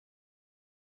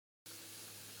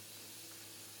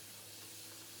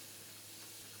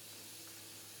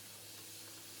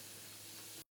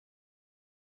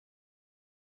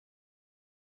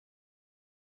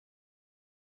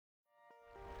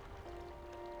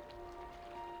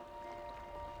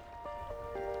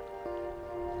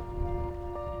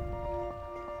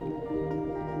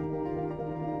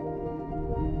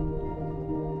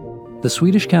The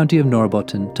Swedish county of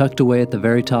Norrbotten, tucked away at the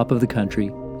very top of the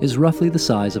country, is roughly the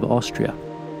size of Austria.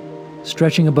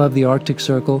 Stretching above the Arctic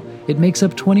Circle, it makes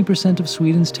up 20% of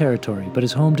Sweden's territory, but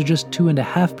is home to just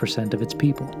 2.5% of its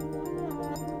people.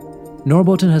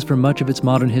 Norrbotten has for much of its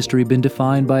modern history been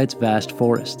defined by its vast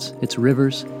forests, its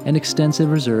rivers, and extensive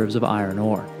reserves of iron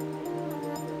ore.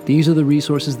 These are the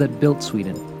resources that built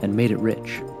Sweden and made it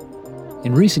rich.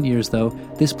 In recent years, though,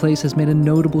 this place has made a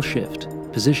notable shift,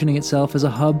 positioning itself as a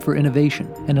hub for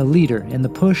innovation and a leader in the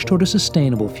push toward a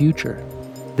sustainable future.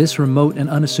 This remote and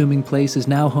unassuming place is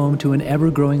now home to an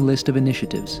ever-growing list of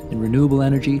initiatives in renewable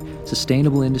energy,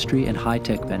 sustainable industry, and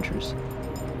high-tech ventures.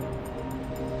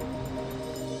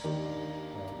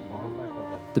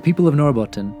 The people of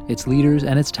Norrbotten, its leaders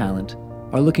and its talent,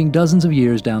 are looking dozens of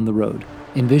years down the road,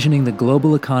 envisioning the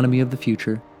global economy of the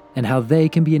future and how they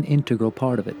can be an integral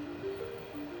part of it.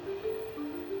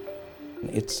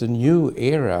 It's a new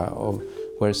era of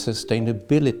where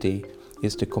sustainability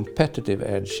is the competitive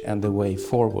edge and the way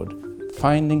forward.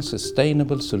 Finding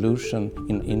sustainable solution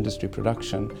in industry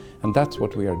production, and that's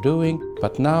what we are doing.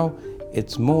 But now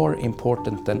it's more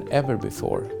important than ever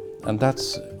before. And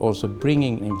that's also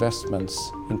bringing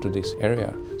investments into this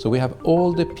area. So we have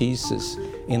all the pieces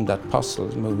in that puzzle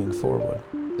moving forward.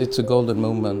 It's a golden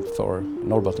moment for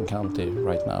Norrbotten County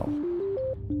right now.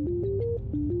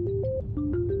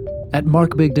 At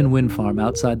Markbygden Wind Farm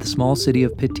outside the small city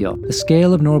of Piteå, the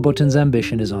scale of Norrbotten's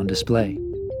ambition is on display.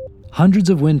 Hundreds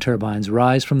of wind turbines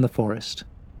rise from the forest.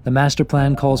 The master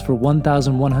plan calls for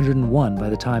 1,101 by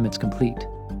the time it's complete.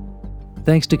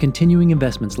 Thanks to continuing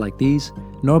investments like these,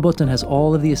 Norrbotten has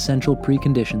all of the essential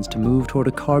preconditions to move toward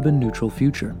a carbon-neutral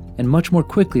future, and much more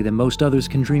quickly than most others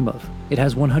can dream of. It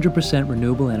has 100%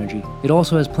 renewable energy. It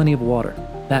also has plenty of water.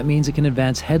 That means it can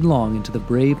advance headlong into the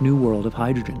brave new world of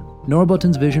hydrogen.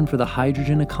 Norrbotten's vision for the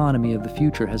hydrogen economy of the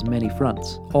future has many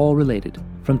fronts, all related.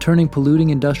 From turning polluting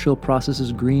industrial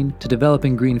processes green, to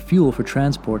developing green fuel for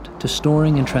transport, to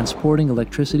storing and transporting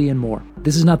electricity and more.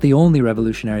 This is not the only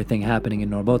revolutionary thing happening in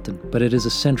Norrbotten, but it is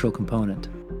a central component.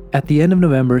 At the end of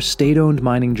November, state-owned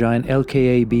mining giant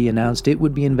LKAB announced it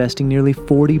would be investing nearly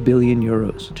 40 billion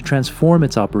euros to transform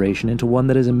its operation into one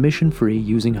that is emission-free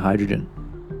using hydrogen.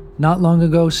 Not long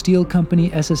ago, steel company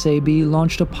SSAB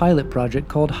launched a pilot project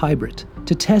called HYBRIT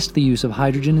to test the use of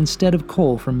hydrogen instead of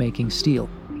coal for making steel.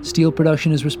 Steel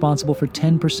production is responsible for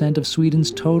 10% of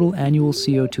Sweden's total annual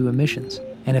CO2 emissions,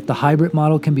 and if the HYBRIT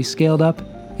model can be scaled up,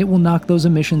 it will knock those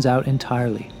emissions out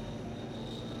entirely.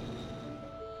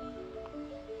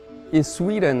 In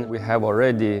Sweden, we have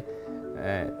already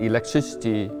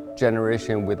electricity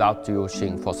generation without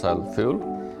using fossil fuel.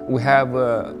 We have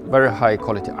very high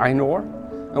quality iron ore,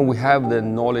 and we have the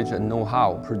knowledge and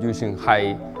know-how producing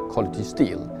high quality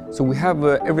steel. So we have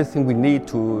everything we need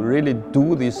to really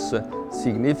do this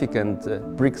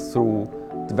significant breakthrough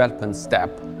development step.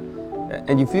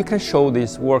 And if you can show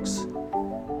this works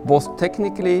both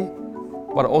technically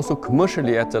but also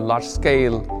commercially at a large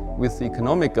scale with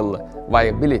economical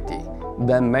viability,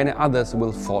 then many others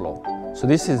will follow. So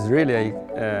this is really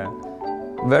a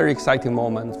very exciting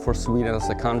moment for Sweden as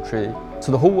a country.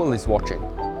 So the whole world is watching.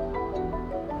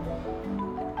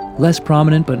 Less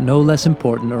prominent but no less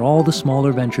important are all the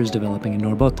smaller ventures developing in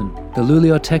Norrbotten. The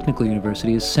Luleå Technical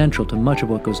University is central to much of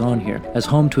what goes on here, as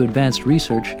home to advanced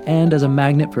research and as a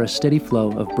magnet for a steady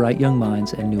flow of bright young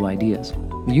minds and new ideas.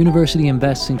 The university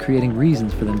invests in creating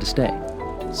reasons for them to stay.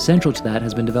 Central to that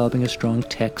has been developing a strong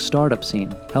tech startup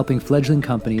scene, helping fledgling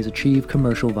companies achieve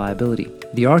commercial viability.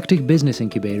 The Arctic Business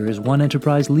Incubator is one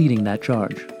enterprise leading that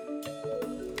charge.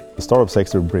 The startup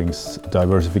sector brings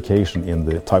diversification in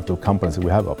the type of companies that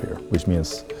we have up here, which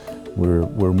means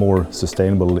we're more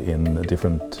sustainable in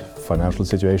different financial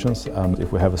situations. And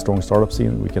if we have a strong startup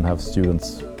scene, we can have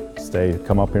students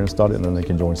come up here and study, and then they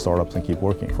can join startups and keep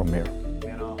working from here.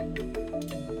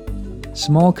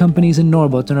 Small companies in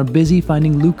Norrbotten are busy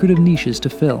finding lucrative niches to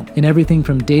fill, in everything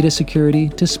from data security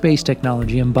to space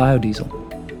technology and biodiesel.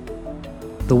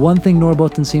 The one thing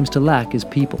Norrbotten seems to lack is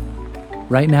people.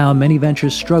 Right now, many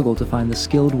ventures struggle to find the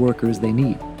skilled workers they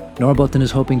need. Norrbotten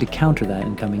is hoping to counter that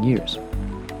in coming years.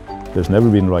 There's never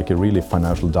been like a really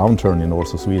financial downturn in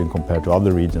north of Sweden compared to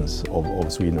other regions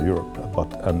of Sweden or Europe.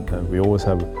 And we always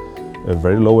have a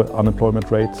very low unemployment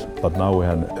rate, but now we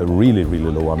have a really, really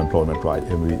low unemployment rate,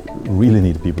 and we really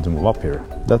need people to move up here.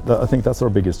 I think that's our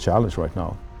biggest challenge right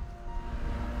now.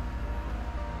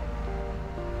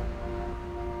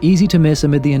 Easy to miss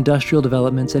amid the industrial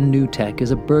developments and new tech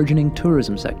is a burgeoning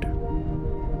tourism sector.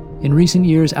 In recent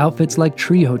years, outfits like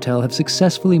Tree Hotel have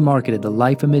successfully marketed the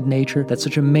life amid nature that's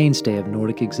such a mainstay of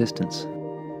Nordic existence.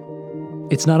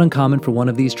 It's not uncommon for one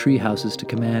of these tree houses to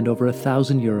command over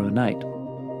 €1,000 a night.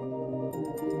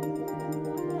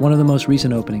 One of the most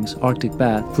recent openings, Arctic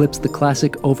Bath, flips the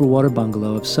classic overwater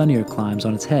bungalow of sunnier climes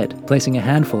on its head, placing a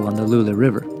handful on the Luleå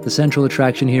River. The central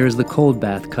attraction here is the cold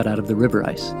bath cut out of the river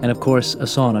ice, and of course, a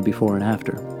sauna before and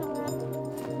after.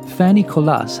 Fanny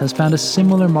Colas has found a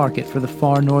similar market for the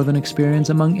far northern experience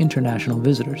among international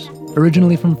visitors.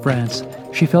 Originally from France,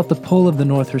 she felt the pull of the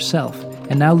north herself,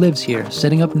 and now lives here,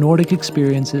 setting up Nordic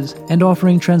experiences and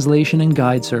offering translation and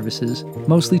guide services,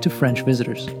 mostly to French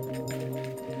visitors.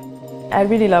 I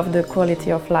really love the quality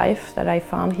of life that I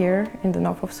found here in the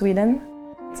north of Sweden.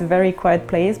 It's a very quiet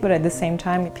place, but at the same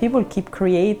time, people keep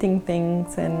creating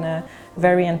things and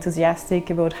very enthusiastic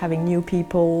about having new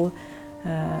people,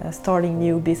 starting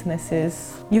new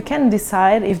businesses. You can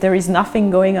decide if there is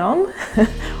nothing going on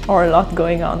or a lot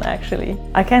going on, actually.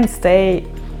 I can stay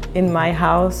in my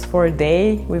house for a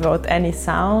day without any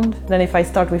sound. Then if I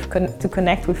start to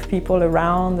connect with people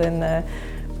around and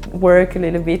work a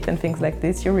little bit and things like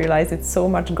this, you realize it's so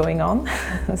much going on.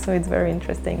 So it's very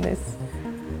interesting,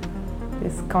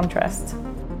 this contrast.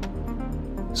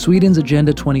 Sweden's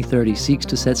Agenda 2030 seeks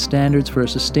to set standards for a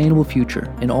sustainable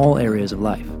future in all areas of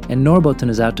life. And Norrbotten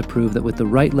is out to prove that with the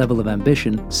right level of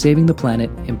ambition, saving the planet,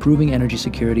 improving energy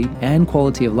security, and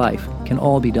quality of life can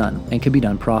all be done, and can be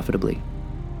done profitably.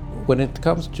 When it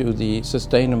comes to the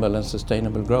sustainable and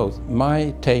sustainable growth,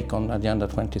 my take on Agenda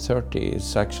 2030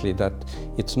 is actually that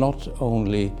it's not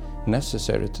only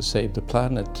necessary to save the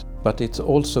planet, but it's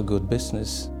also good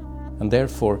business. And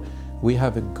therefore, we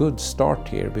have a good start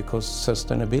here because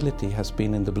sustainability has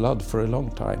been in the blood for a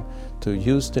long time. To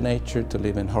use the nature, to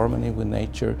live in harmony with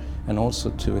nature, and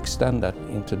also to extend that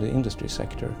into the industry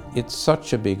sector. It's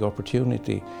such a big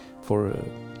opportunity for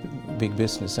big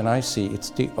business, and I see it's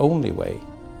the only way.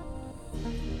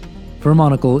 For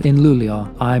Monocle in Luleå,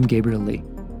 I'm Gabriel Lee.